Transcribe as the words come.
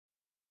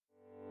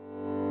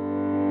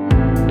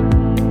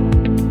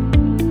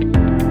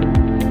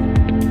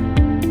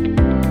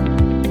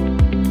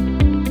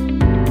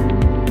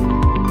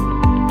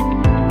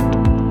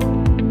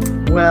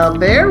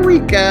there we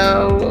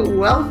go.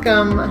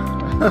 Welcome.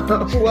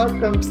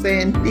 Welcome,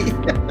 Sandy.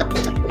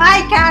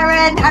 Hi,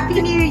 Karen.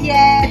 Happy New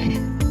Year.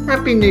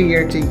 Happy New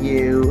Year to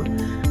you.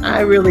 I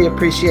really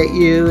appreciate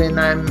you, and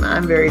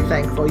I'm very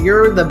thankful.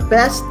 You're the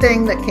best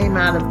thing that came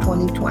out of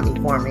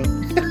 2020 for me.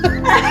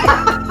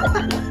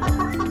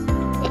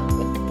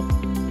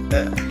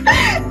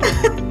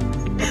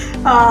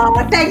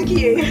 Oh, thank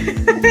you.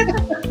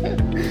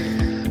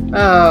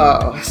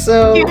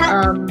 So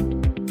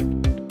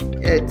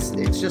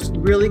it's just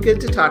really good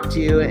to talk to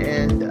you,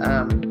 and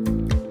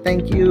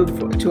thank you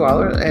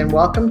and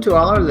welcome to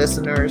all our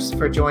listeners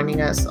for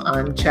joining us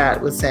on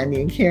Chat with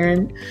Sandy and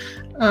Karen.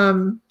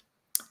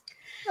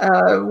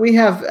 We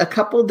have a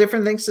couple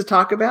different things to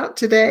talk about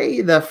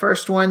today. The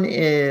first one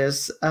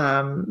is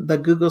the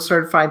Google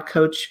Certified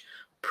Coach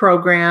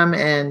program,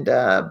 and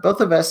both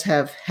of us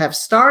have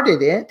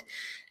started it,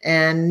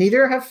 and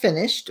neither have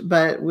finished,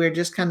 but we're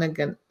just kind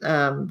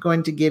of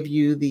going to give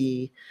you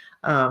the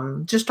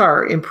just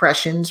our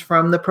impressions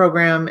from the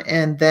program,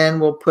 and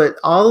then we'll put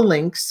all the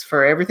links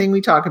for everything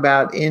we talk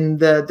about in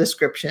the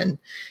description,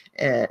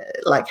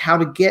 like how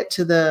to get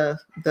to the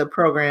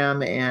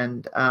program,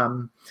 and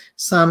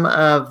some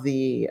of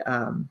the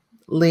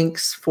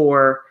links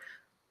for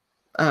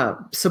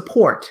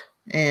support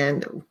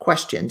and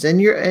questions.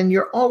 And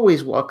you're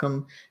always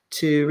welcome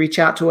to reach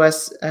out to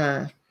us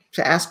to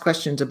ask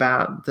questions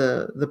about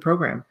the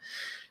program.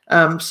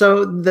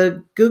 So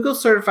the Google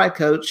Certified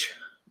Coach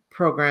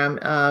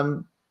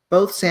program,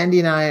 both Sandy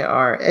and I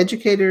are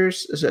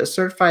educators,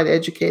 certified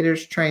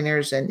educators,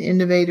 trainers, and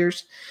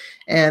innovators.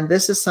 And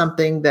this is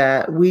something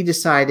that we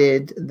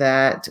decided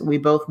that we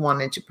both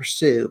wanted to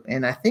pursue.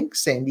 And I think,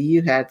 Sandy,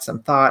 you had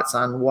some thoughts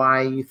on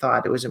why you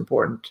thought it was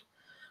important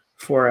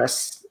for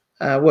us,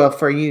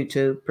 for you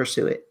to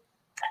pursue it.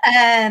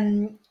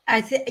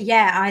 I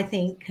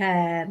think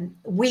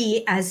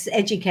we as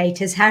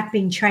educators have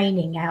been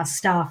training our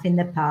staff in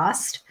the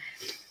past.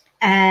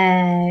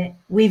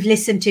 We've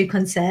listened to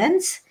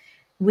concerns,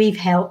 we've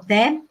helped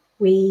them,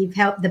 we've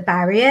helped the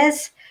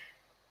barriers.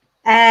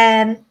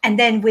 And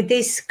then with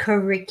this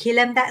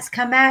curriculum that's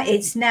come out,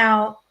 it's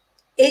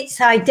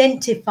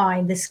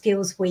identifying the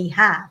skills we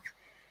have.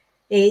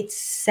 It's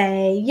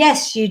say,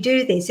 yes, you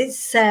do this.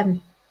 It's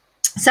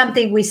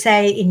something we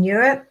say in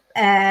Europe,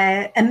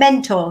 a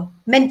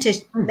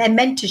mentorship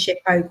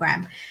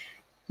program.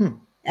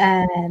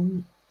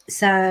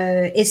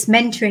 So it's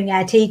mentoring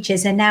our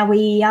teachers, and now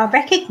we are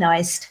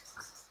recognized.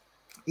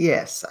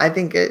 Yes, I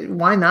think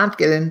why not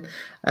get in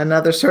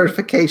another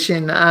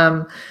certification?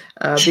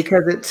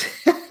 Because it's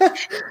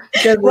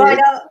why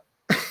not?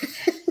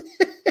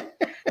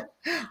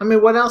 I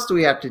mean, what else do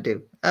we have to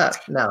do?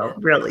 No,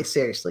 really,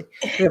 seriously,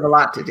 we have a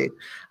lot to do.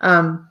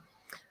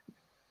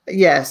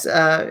 Yes,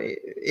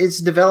 it's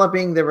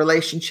developing the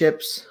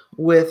relationships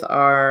with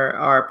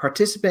our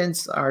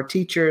participants, our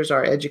teachers,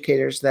 our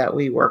educators that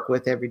we work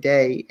with every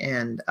day.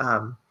 And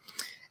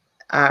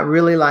I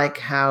really like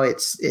how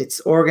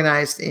it's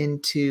organized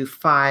into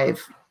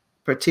 5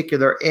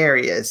 particular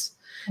areas.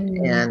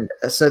 And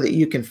so that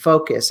you can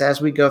focus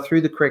as we go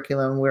through the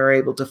curriculum, we're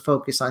able to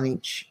focus on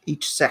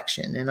each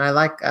section. And I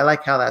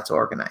like how that's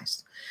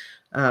organized.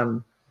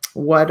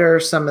 What are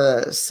some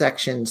of the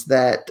sections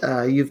that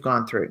you've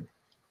gone through?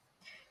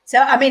 So,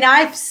 I mean,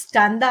 I've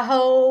done the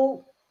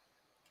whole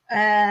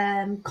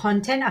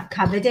content. I've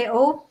covered it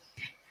all.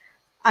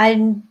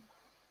 I'm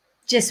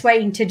just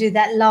waiting to do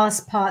that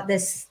last part,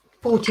 this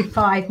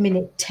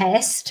 45-minute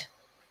test.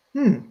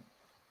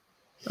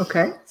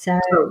 Okay. So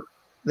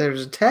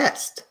there's a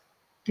test.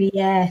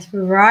 Yes,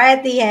 right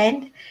at the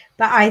end.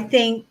 But I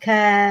think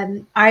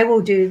I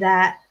will do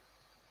that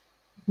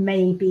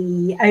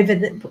maybe over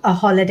a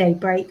holiday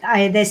break.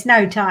 There's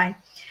no time.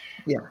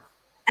 Yeah.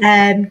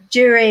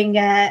 During,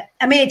 I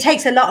mean, it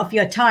takes a lot of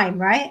your time,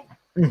 right?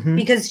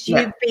 Because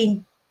you've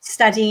been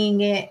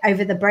studying it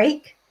over the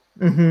break.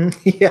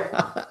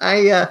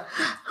 Yeah.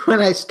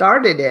 When I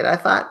started it, I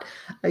thought,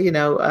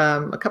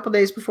 a couple of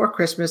days before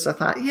Christmas, I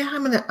thought, yeah,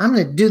 I'm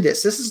gonna do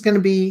this. This is gonna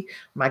be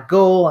my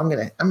goal. I'm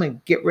gonna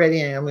get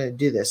ready and I'm gonna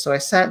do this. So I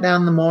sat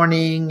down in the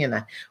morning and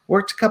I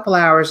worked a couple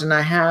hours, and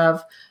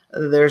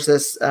there's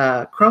this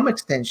Chrome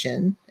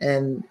extension,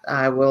 and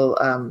I will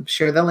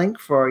share the link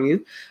for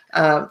you,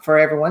 for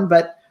everyone.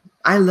 But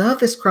I love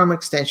this Chrome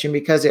extension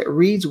because it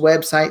reads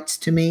websites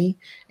to me,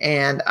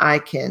 and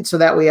so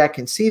that way I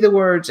can see the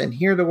words and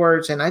hear the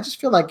words. And I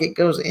just feel like it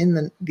goes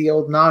in the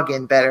old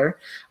noggin better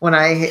when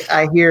I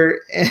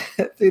hear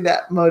through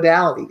that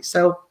modality.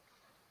 So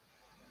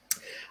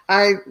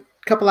a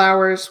couple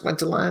hours, went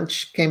to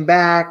lunch, came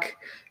back,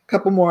 a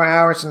couple more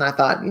hours, and I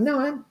thought,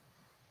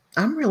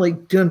 I'm really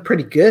doing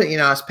pretty good.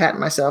 I was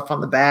patting myself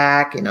on the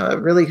back,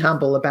 really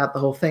humble about the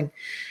whole thing.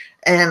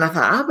 And I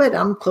thought, I bet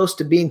I'm close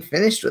to being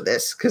finished with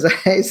this, because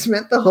I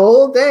spent the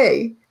whole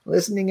day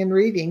listening and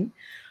reading,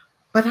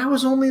 but I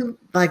was only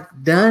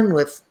done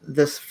with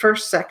this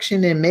first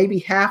section and maybe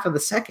half of the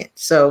second.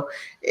 So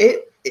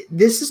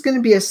this is going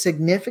to be a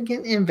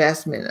significant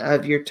investment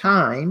of your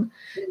time,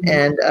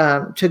 and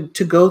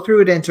to go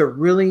through it and to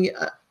really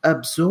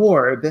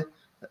absorb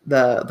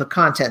the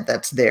content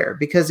that's there,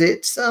 because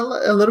it's a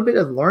little bit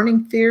of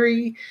learning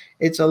theory.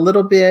 It's a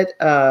little bit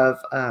of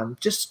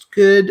just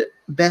good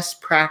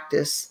best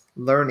practice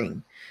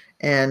learning.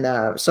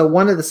 And so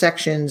one of the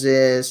sections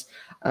is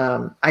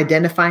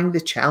identifying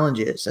the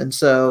challenges. And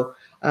so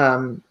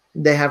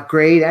they have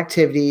great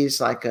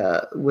activities like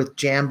with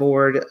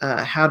Jamboard,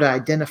 how to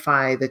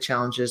identify the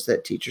challenges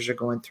that teachers are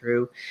going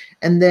through.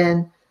 And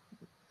then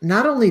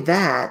not only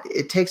that,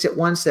 it takes it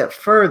one step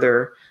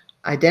further,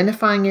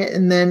 identifying it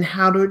and then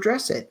how to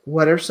address it.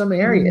 What are some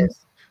areas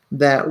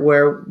that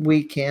where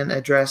we can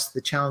address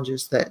the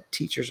challenges that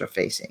teachers are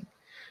facing?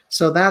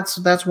 So that's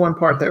one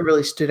part that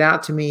really stood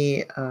out to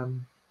me.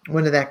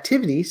 One of the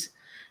activities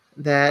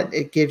that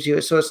it gives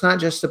you. So it's not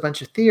just a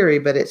bunch of theory,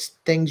 but it's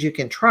things you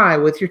can try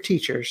with your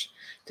teachers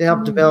to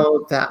help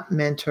develop that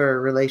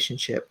mentor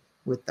relationship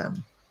with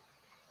them.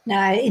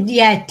 No,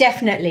 yeah,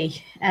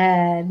 definitely.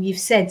 You've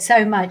said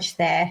so much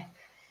there.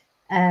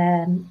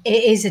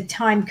 It is a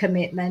time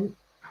commitment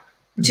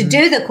to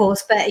do the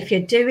course, but if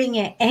you're doing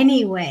it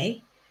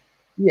anyway,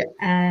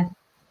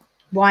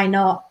 why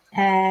not?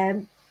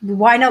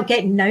 Why not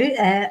get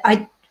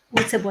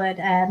what's the word?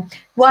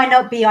 Why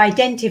not be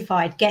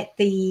identified? Get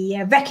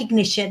the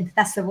recognition.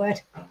 That's the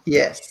word.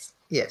 Yes.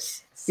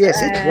 Yes.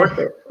 Yes. It's worth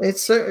it.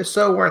 It's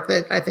so worth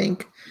it, I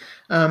think,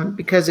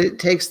 because it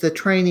takes the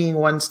training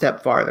one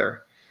step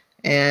farther.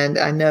 And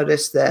I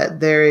noticed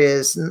that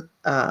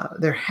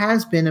there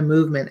has been a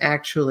movement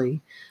actually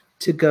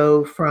to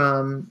go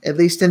from, at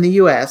least in the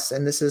U.S.,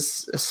 and this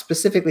is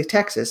specifically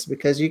Texas,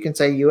 because you can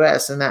say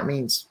U.S. and that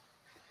means,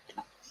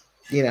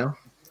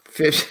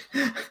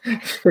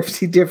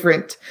 50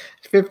 different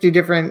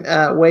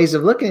ways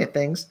of looking at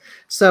things.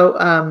 So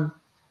and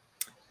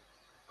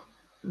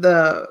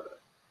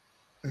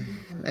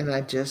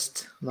I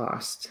just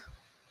lost.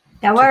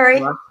 Don't worry.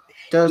 We're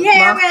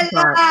live.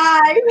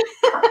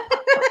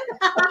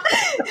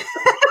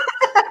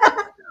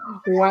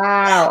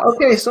 Wow.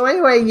 Okay. So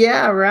anyway,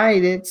 yeah,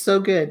 right. It's so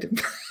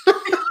good.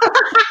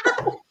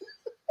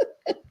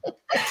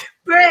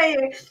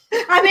 Brilliant.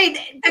 I mean,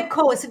 of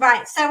course,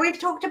 right. So we've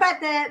talked about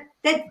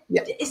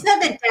it's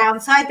not the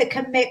downside, the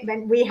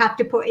commitment we have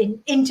to put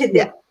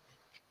into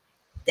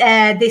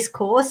this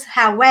course.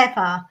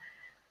 However,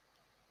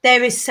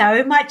 there is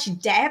so much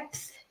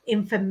depth,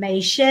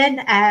 information,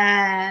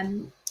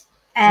 and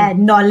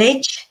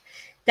knowledge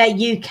that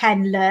you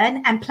can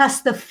learn, and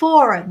plus the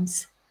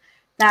forums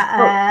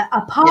that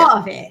are part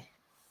of it.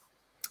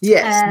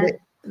 Yes,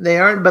 they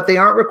aren't, but they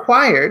aren't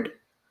required.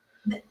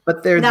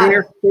 But they're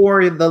there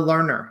for the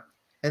learner,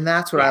 and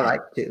that's what I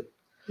like too.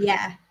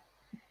 Yeah,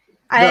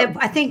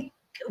 I think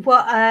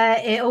what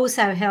it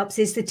also helps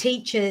is the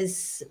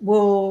teachers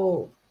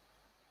where's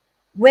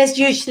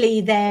usually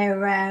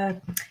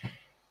their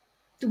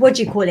what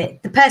do you call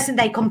it? The person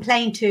they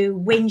complain to,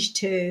 whinge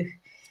to,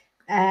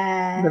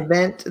 the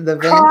vent,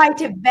 cry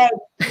to vent.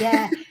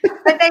 Yeah,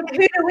 but then who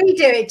do we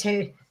do it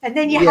to? And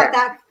then you have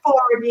that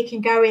forum you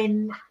can go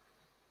in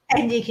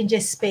and you can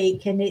just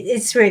speak, and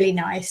it's really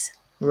nice.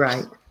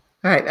 Right.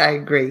 I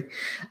agree.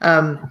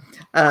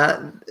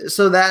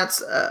 So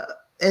that's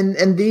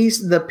and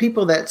the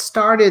people that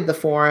started the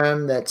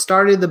forum, that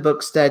started the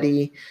book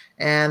study,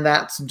 and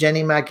that's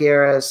Jenny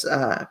Magera's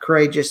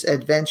Courageous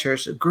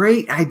Adventures.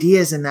 Great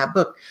ideas in that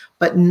book,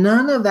 but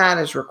none of that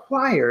is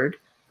required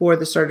for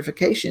the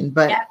certification.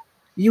 But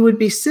you would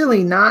be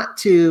silly not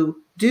to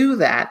do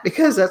that,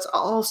 because that's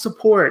all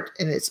support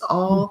and it's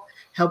all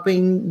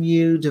helping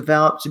you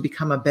develop to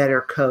become a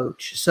better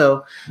coach.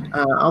 So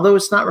although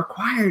it's not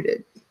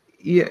required,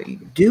 you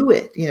do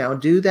it,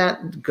 do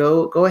that,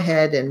 go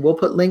ahead, and we'll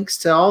put links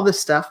to all this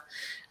stuff.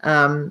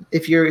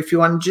 If you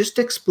want to just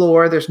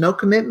explore, there's no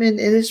commitment.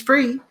 It is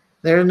free.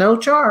 There's no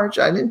charge.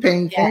 I didn't pay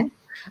anything.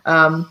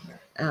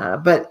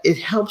 But it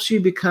helps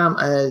you become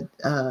a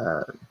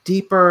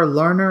deeper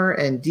learner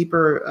and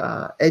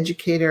deeper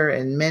educator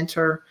and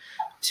mentor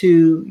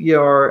to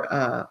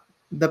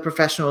the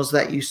professionals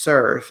that you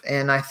serve.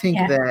 And I think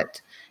that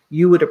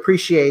you would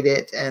appreciate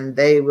it, and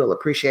they will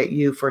appreciate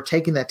you for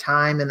taking the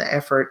time and the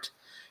effort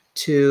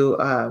to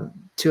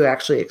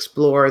actually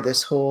explore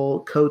this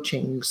whole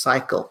coaching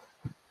cycle.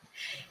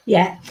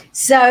 Yeah.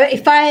 So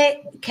if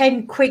I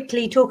can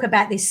quickly talk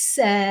about this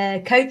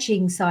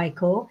coaching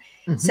cycle.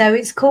 So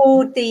it's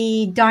called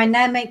the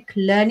Dynamic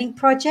Learning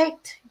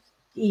Project.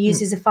 It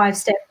uses a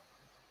 5-step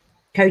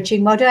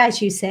coaching model,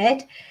 as you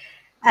said.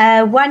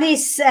 One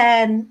is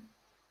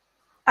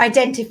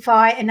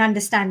identify and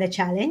understand the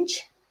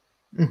challenge.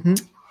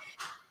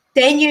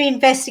 Then you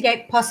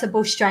investigate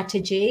possible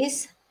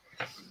strategies.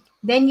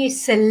 Then you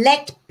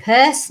select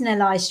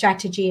personalized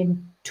strategy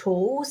and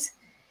tools,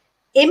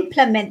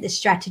 implement the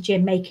strategy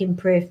and make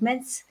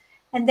improvements,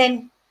 and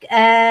then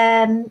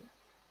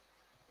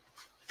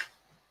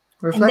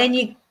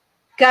you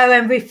go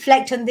and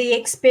reflect on the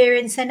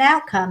experience and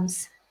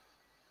outcomes.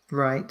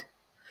 Right.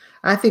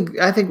 I think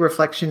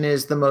reflection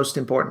is the most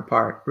important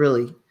part,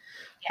 really.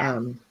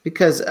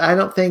 Because I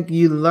don't think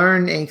you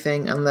learn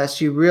anything unless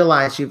you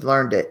realize you've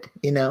learned it,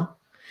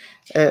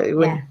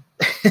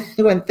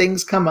 when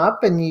things come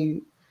up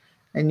and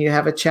and you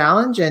have a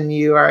challenge and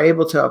you are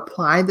able to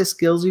apply the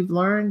skills you've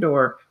learned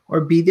or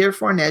be there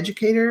for an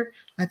educator,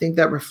 I think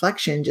that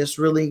reflection just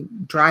really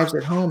drives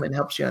it home and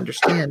helps you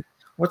understand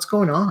what's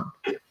going on.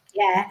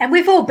 Yeah, and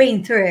we've all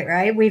been through it,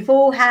 right? We've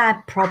all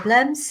had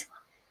problems.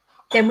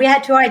 Then we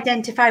had to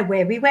identify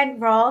where we went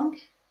wrong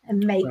and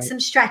make some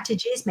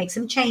strategies, make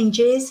some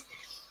changes,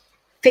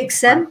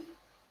 fix them,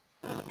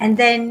 and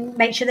then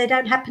make sure they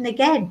don't happen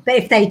again. But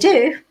if they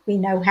do, we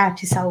know how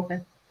to solve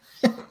them.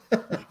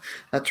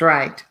 That's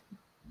right.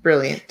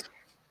 Brilliant.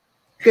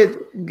 Good.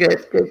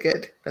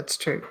 That's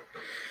true.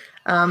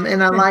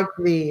 And I like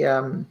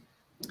the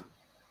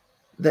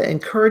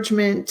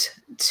encouragement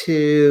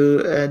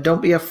to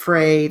don't be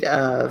afraid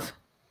of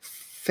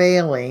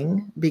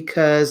failing,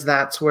 because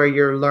that's where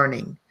you're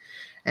learning.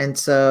 And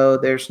so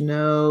there's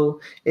no,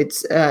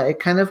 it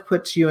kind of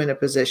puts you in a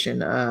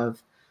position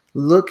of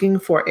looking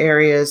for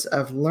areas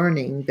of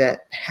learning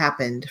that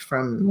happened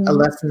from a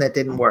lesson that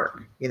didn't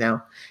work, you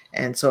know?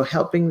 And so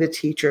helping the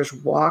teachers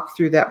walk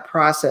through that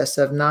process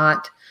of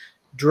not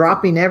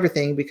dropping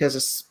everything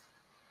because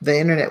the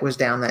internet was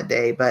down that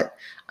day, but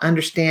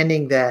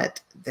understanding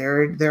that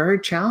there are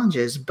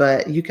challenges,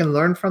 but you can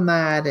learn from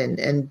that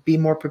and be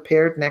more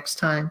prepared next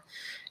time.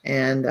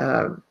 And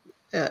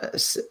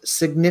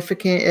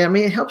significant, I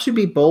mean, it helps you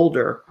be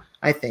bolder,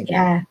 I think.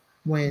 Yeah.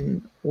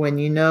 When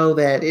you know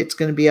that it's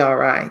going to be all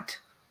right.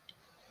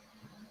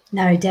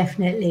 No,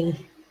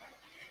 definitely.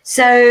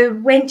 So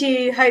when do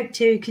you hope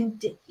to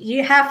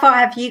how far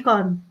have you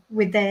gone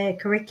with the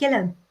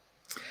curriculum?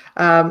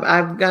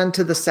 I've gone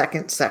to the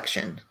second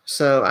section,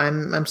 so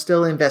I'm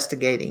still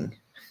investigating.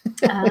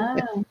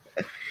 Oh.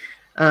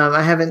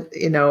 I haven't,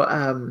 you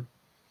know,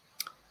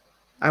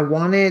 I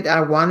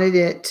wanted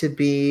it to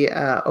be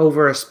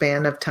over a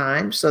span of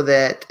time so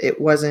that I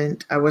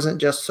wasn't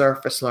just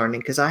surface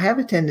learning, because I have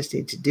a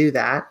tendency to do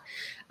that,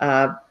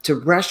 to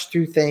rush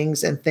through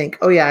things and think,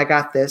 oh yeah, I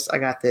got this.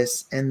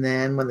 And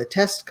then when the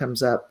test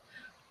comes up,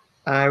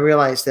 I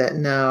realized that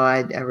no,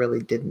 I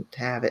really didn't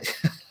have it.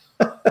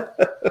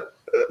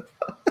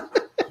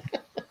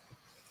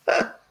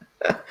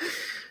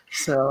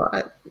 So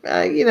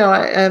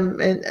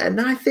and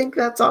I think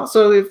that's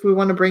also, if we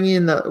want to bring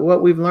in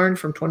what we've learned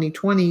from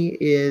 2020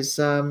 is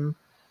I've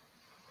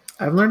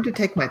learned to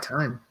take my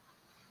time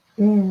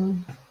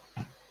and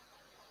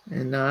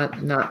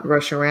not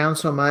rush around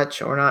so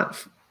much, or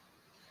not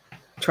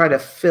try to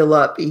fill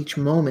up each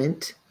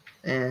moment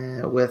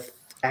with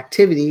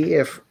activity,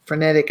 if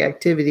frenetic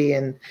activity,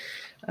 and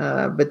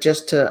but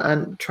just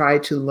to try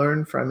to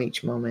learn from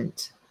each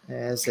moment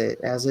as it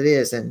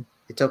is. And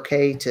it's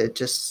okay to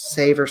just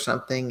savor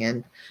something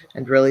and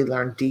really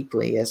learn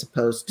deeply, as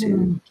opposed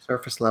to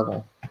surface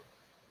level.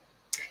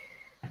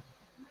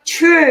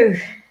 True.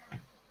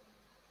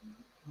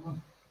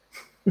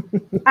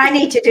 I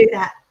need to do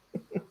that.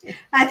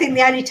 I think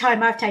the only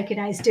time I've taken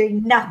out is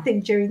doing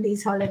nothing during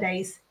these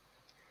holidays.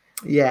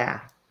 Yeah.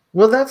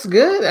 Well, that's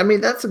good. I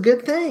mean, that's a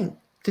good thing,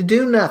 to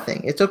do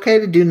nothing. It's okay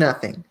to do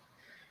nothing.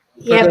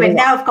 Yeah, but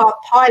now I've got a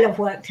pile of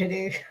work to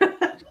do.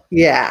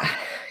 Yeah,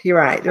 you're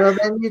right. Well,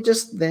 then you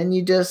just,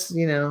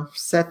 you know,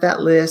 set that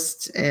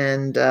list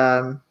and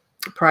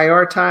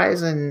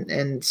prioritize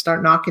and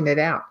start knocking it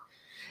out.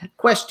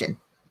 Question.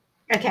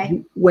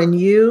 Okay. When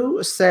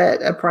you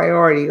set a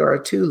priority or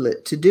a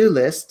to-do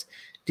list,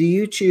 do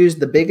you choose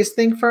the biggest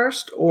thing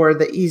first or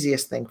the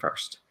easiest thing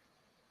first?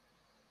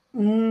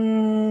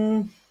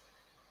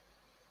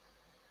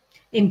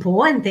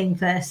 Important thing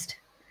first.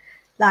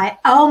 Like,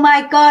 oh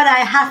my God, I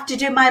have to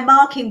do my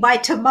marking by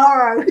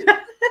tomorrow.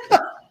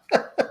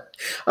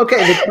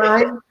 Okay,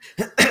 the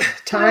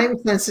time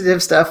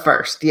sensitive stuff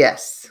first.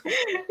 Yes.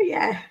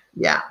 Yeah.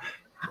 Yeah.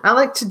 I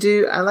like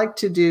to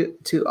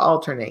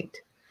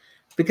alternate,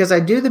 because I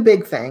do the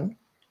big thing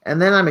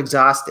and then I'm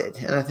exhausted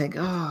and I think,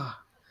 oh,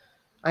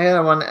 I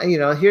gotta want to, you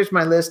know, here's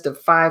my list of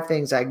 5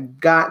 things I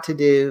got to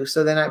do.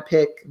 So then I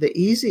pick the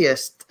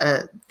easiest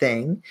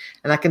thing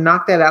and I can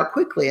knock that out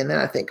quickly. And then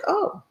I think,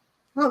 oh,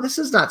 well, this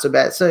is not so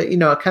bad. So, you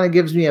know, it kind of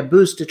gives me a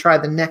boost to try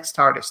the next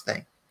hardest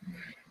thing.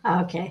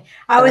 Okay.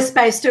 I was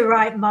supposed to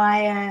write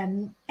my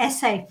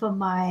essay for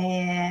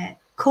my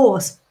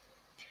course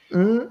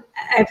over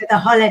the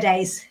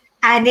holidays.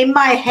 And in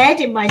my head,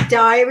 in my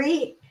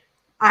diary,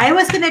 I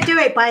was going to do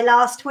it by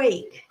last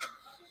week.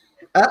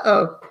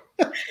 Uh-oh.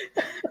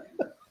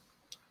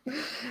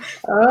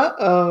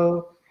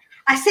 Uh-oh.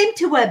 I seem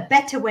to work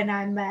better when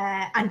I'm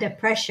under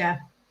pressure.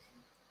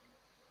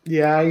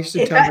 Yeah, I used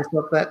to tell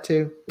myself that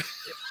too.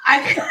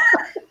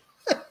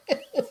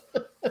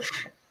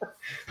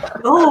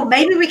 Oh,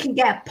 maybe we can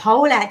get a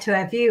poll out to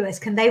our viewers.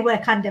 Can they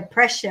work under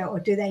pressure, or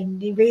do they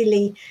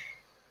really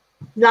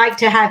like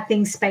to have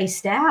things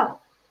spaced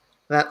out?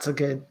 That's a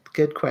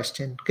good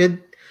question.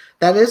 Good.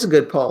 That is a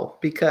good poll,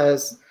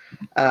 because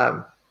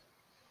and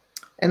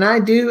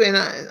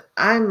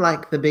I'm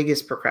like the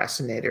biggest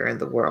procrastinator in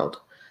the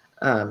world.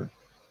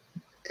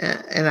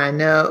 And I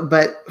know,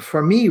 but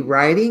for me,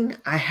 writing,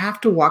 I have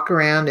to walk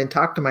around and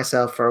talk to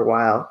myself for a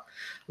while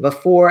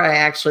before I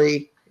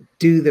actually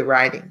do the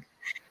writing.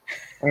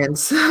 And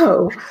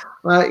so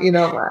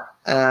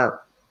Well,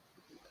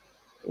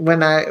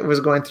 when I was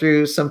going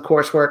through some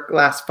coursework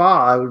last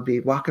fall, I would be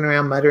walking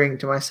around muttering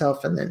to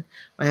myself, and then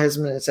my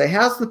husband would say,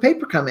 "How's the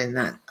paper coming?"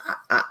 And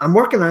I'm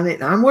working on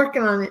it. I'm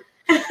working on it.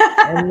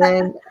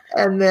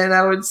 And then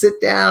I would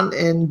sit down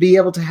and be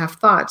able to have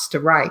thoughts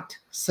to write.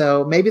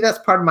 So maybe that's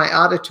part of my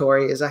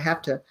auditory is I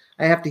have to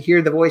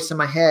hear the voice in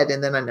my head,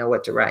 and then I know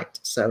what to write.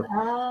 So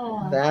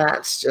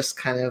that's just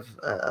kind of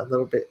a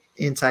little bit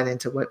insight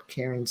into what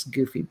Karen's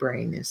goofy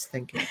brain is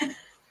thinking.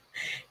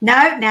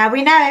 No, now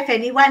we know if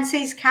anyone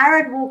sees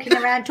Karen walking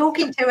around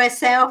talking to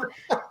herself,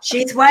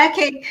 she's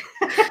working.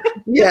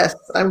 Yes,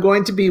 I'm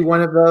going to be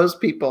one of those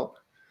people.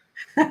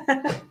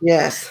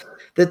 Yes.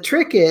 The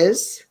trick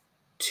is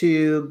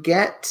to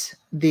get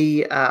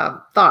the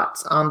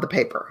thoughts on the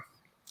paper.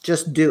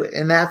 Just do it.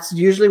 And that's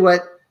usually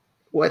what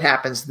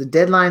happens. The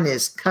deadline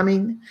is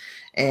coming,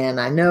 and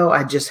I know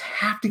I just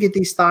have to get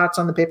these thoughts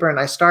on the paper, and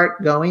I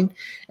start going.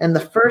 And the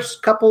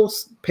first couple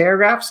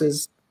paragraphs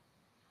is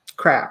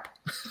crap.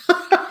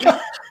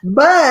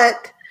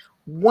 But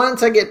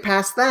once I get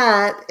past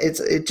that,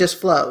 it just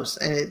flows,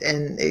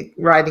 and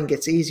writing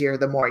gets easier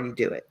the more you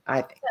do it,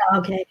 I think.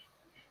 Okay,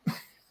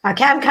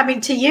 I'm coming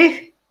to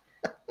you.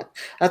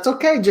 That's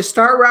okay. Just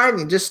start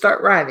writing. Just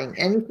start writing.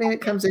 Anything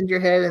that comes into your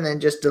head, and then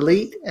just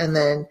delete. And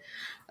then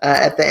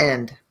at the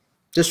end,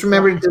 just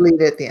remember to delete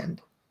it at the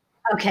end.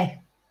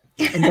 Okay.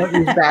 And don't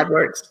use bad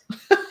words.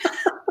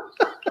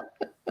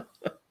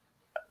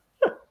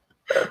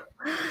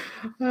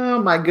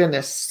 Oh my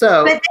goodness.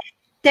 So but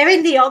they're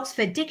in the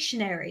Oxford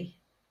Dictionary.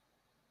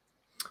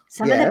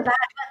 Some of the bad ones.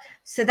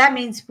 So that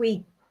means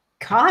we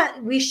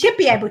should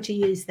be able to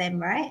use them,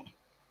 right?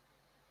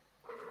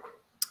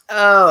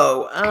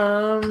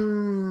 Oh,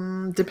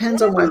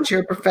 depends on what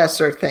your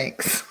professor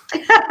thinks.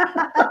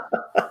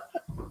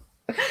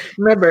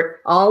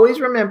 Always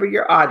remember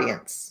your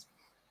audience.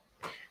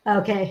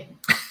 Okay.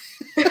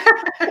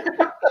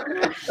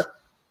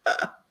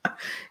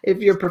 If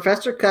your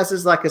professor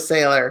cusses like a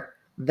sailor,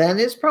 then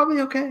it's probably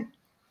okay.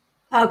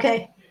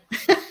 Okay.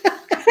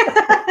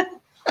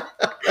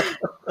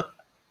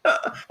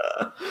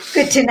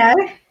 Good to know.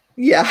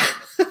 Yeah.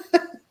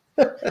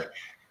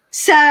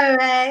 So,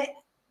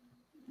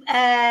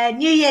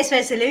 New Year's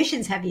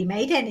resolutions, have you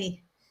made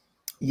any?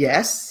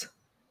 Yes.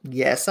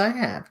 Yes, I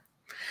have.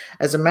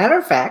 As a matter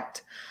of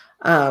fact,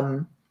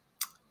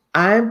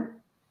 I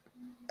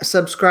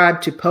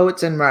subscribe to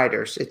Poets and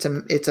Writers. It's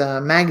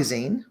a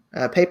magazine,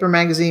 a paper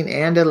magazine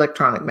and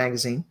electronic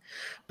magazine,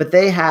 but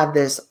they have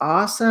this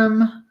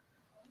awesome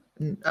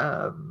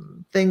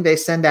thing they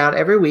send out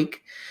every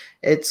week.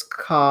 It's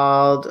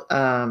called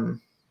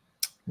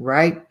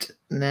Right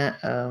Now.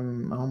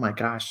 Oh my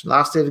gosh,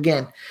 lost it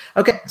again.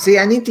 Okay, see,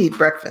 I need to eat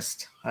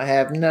breakfast. I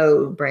have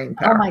no brain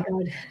power. Oh my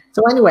God.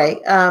 So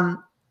anyway,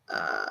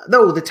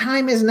 no, the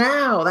time is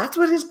now. That's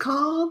what it's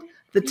called.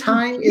 The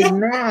time is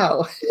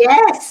now.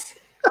 Yes.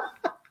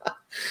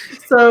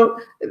 So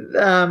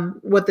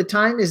what the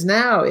time is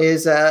now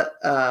is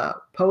a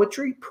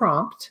poetry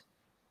prompt,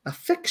 a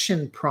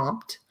fiction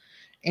prompt,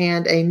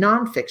 and a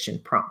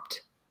nonfiction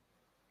prompt.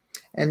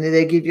 And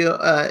they give you,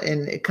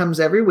 and it comes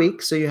every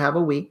week. So you have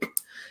a week.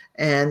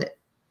 And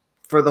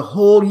for the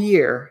whole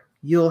year,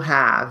 you'll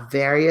have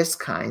various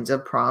kinds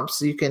of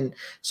prompts.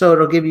 So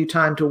it'll give you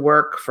time to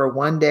work for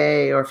one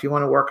day, or if you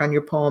want to work on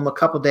your poem a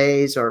couple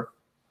days, or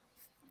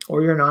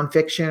your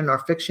nonfiction or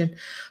fiction.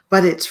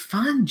 But it's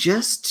fun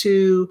just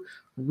to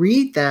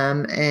read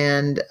them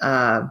and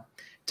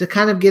to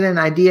kind of get an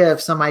idea of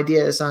some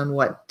ideas on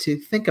what to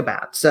think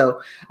about.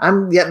 So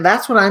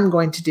that's what I'm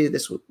going to do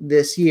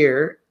this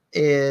year.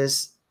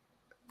 Is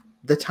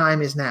the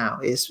time is now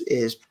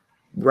is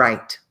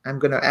write. I'm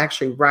going to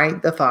actually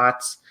write the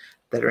thoughts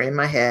that are in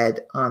my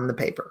head on the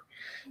paper.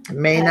 It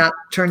may not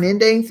turn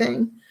into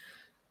anything.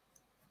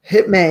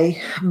 It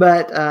may,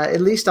 but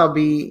at least I'll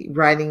be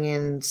writing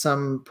in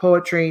some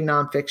poetry,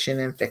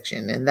 nonfiction, and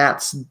fiction. And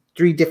that's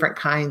 3 different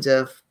kinds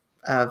of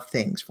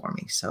things for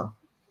me. So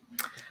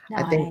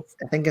nice.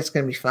 I think it's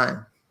going to be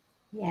fun.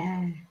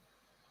 Yeah.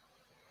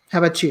 How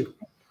about you?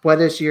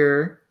 What is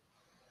your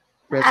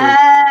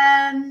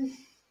resolution?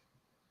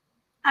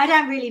 I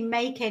don't really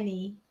make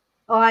any,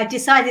 or I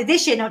decided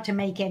this year not to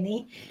make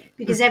any,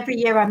 because every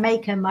year I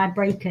make them, I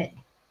break it.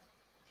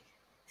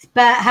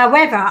 But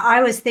however,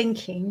 I was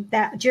thinking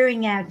that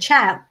during our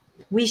chat,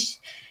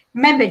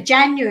 remember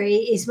January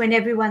is when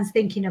everyone's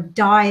thinking of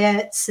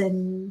diets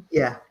and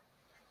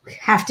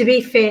have to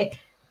be fit.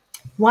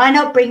 Why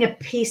not bring a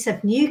piece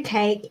of new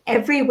cake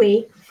every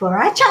week for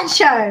our chat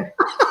show?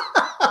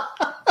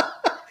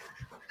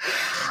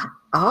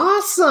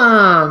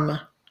 Awesome.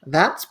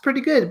 That's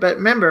pretty good. But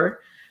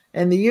remember,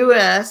 in the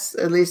U.S.,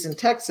 at least in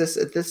Texas,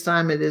 at this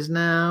time, it is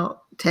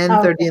now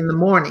 10:30 in the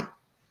morning.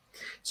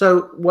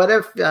 So what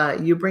if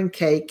you bring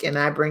cake and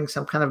I bring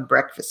some kind of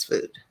breakfast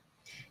food?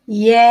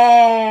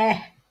 Yeah.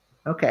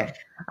 Okay.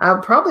 I'll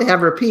probably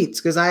have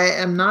repeats because I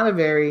am not a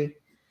very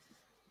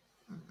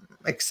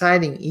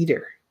exciting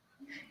eater.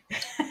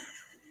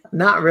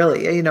 Not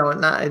really. I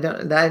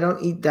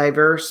don't eat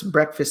diverse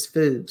breakfast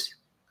foods.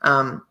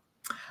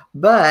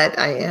 but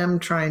I am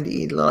trying to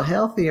eat a little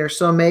healthier.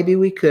 So maybe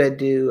we could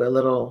do a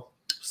little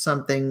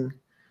something.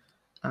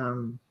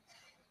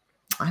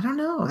 I don't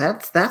know.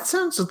 That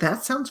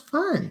sounds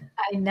fun.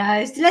 I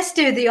know. Let's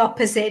do the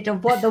opposite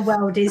of what the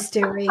world is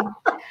doing.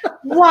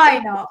 Why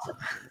not?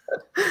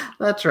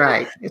 That's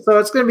right. So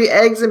it's going to be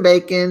eggs and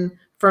bacon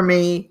for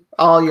me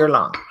all year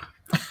long.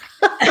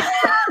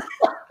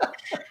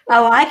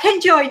 Oh, I can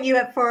join you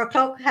at 4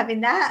 o'clock having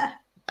that.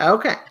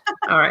 Okay.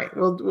 All right.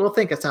 We'll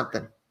think of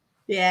something.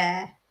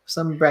 Yeah.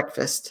 Some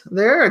breakfast.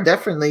 There are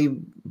definitely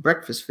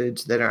breakfast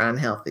foods that are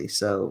unhealthy,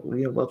 so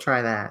we'll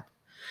try that.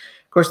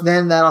 Of course,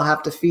 then that'll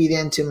have to feed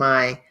into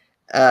my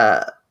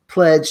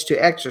pledge to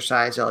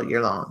exercise all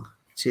year long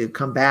to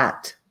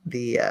combat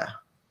the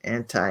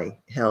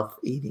anti-health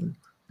eating.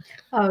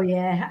 Oh,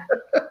 yeah.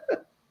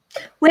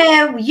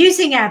 We're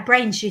using our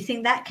brains. You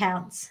think that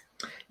counts?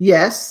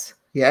 Yes.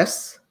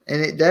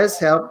 And it does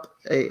help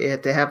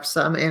to have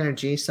some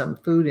energy, some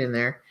food in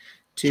there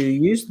to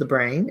use the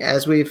brain,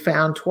 as we've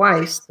found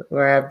twice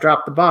where I've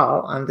dropped the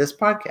ball on this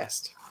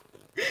podcast.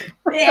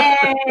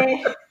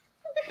 Yay.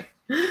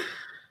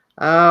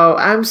 Oh,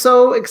 I'm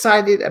so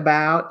excited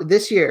about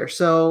this year.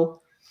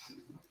 So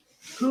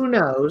who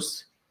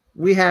knows?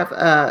 We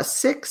have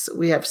 6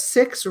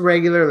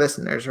 regular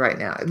listeners right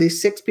now. At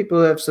least 6 people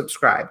who have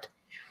subscribed.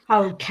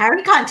 Oh,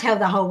 Karen can't tell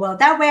the whole world.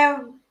 That way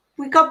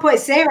we got to put a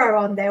 0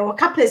 on there, or a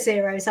couple of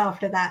zeros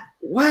after that.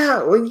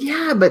 Wow. Well,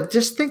 yeah, but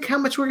just think how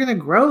much we're going to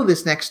grow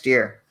this next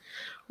year.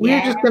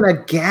 We're just going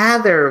to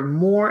gather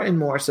more and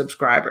more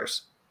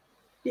subscribers.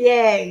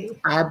 Yay.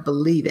 I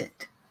believe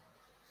it.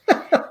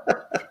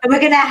 And we're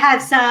going to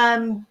have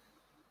some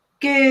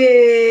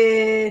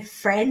good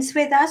friends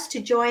with us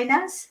to join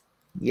us.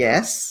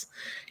 Yes.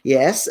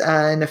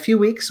 In a few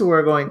weeks,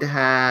 we're going to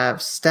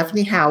have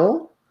Stephanie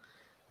Howell.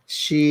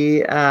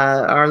 She,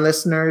 our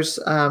listeners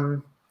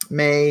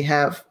may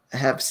have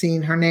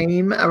seen her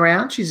name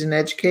around. She's an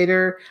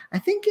educator, I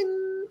think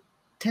in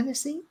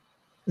Tennessee.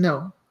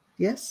 No.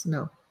 Yes.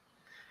 No.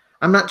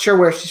 I'm not sure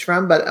where she's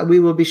from, but we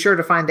will be sure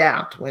to find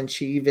out when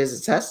she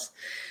visits us.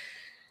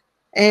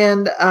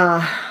 And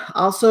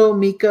also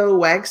Miko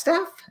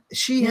Wagstaff.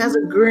 She has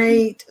a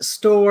great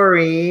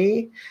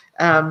story.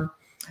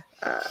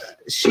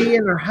 She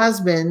and her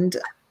husband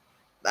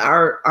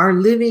are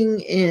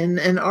living in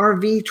an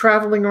RV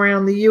traveling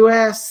around the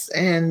U.S.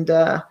 and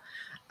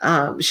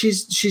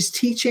she's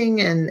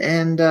teaching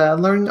and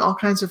learning all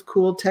kinds of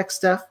cool tech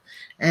stuff.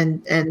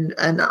 And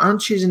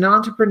she's an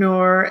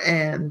entrepreneur,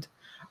 and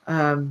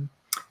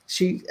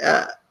she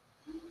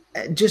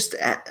just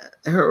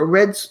her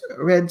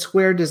Red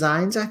Square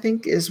Designs, I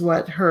think, is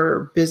what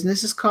her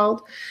business is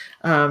called.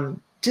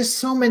 Just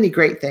so many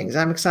great things.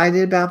 I'm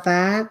excited about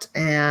that.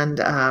 And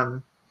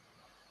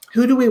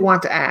who do we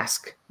want to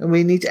ask? And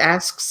we need to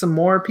ask some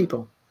more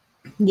people.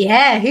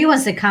 Yeah, who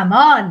wants to come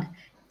on?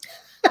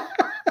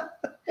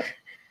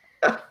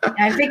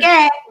 Don't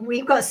forget,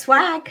 we've got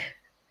swag.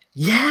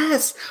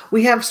 Yes,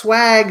 we have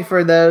swag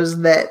for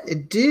those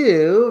that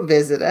do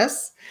visit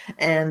us.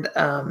 And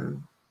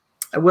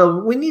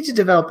we need to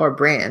develop our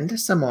brand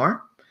some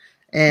more.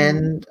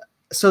 And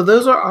so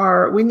those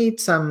are we need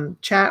some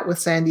chat with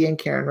Sandy and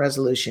Karen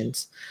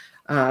resolutions.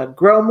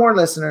 Grow more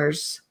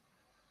listeners,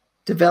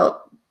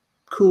 develop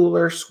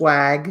cooler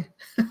swag,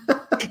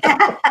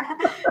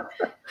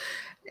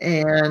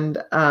 and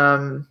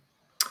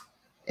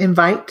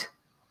invite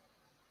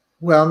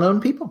well-known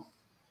people.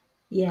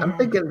 Yeah, I'm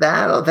thinking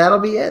that'll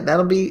be it.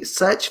 That'll be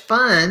such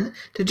fun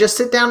to just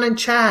sit down and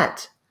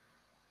chat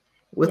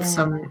with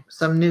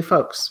some new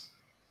folks.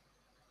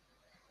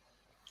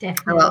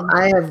 Definitely. Well,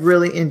 I have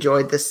really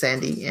enjoyed this,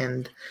 Sandy,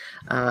 and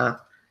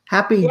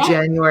happy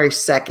January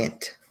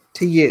 2nd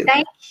to you.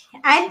 Thank you,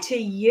 and to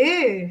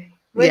you.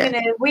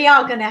 We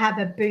are gonna have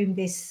a boom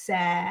this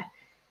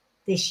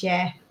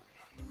year.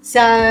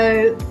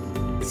 So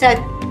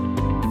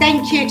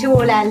thank you to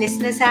all our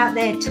listeners out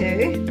there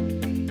too.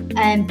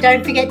 And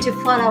don't forget to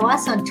follow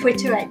us on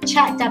Twitter at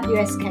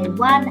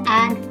ChatWSK1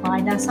 and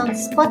find us on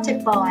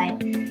Spotify,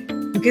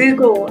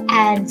 Google,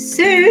 and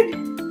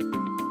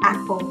soon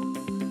Apple.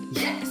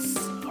 Yes.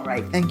 All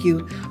right. Thank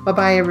you.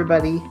 Bye-bye,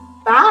 everybody.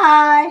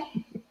 Bye.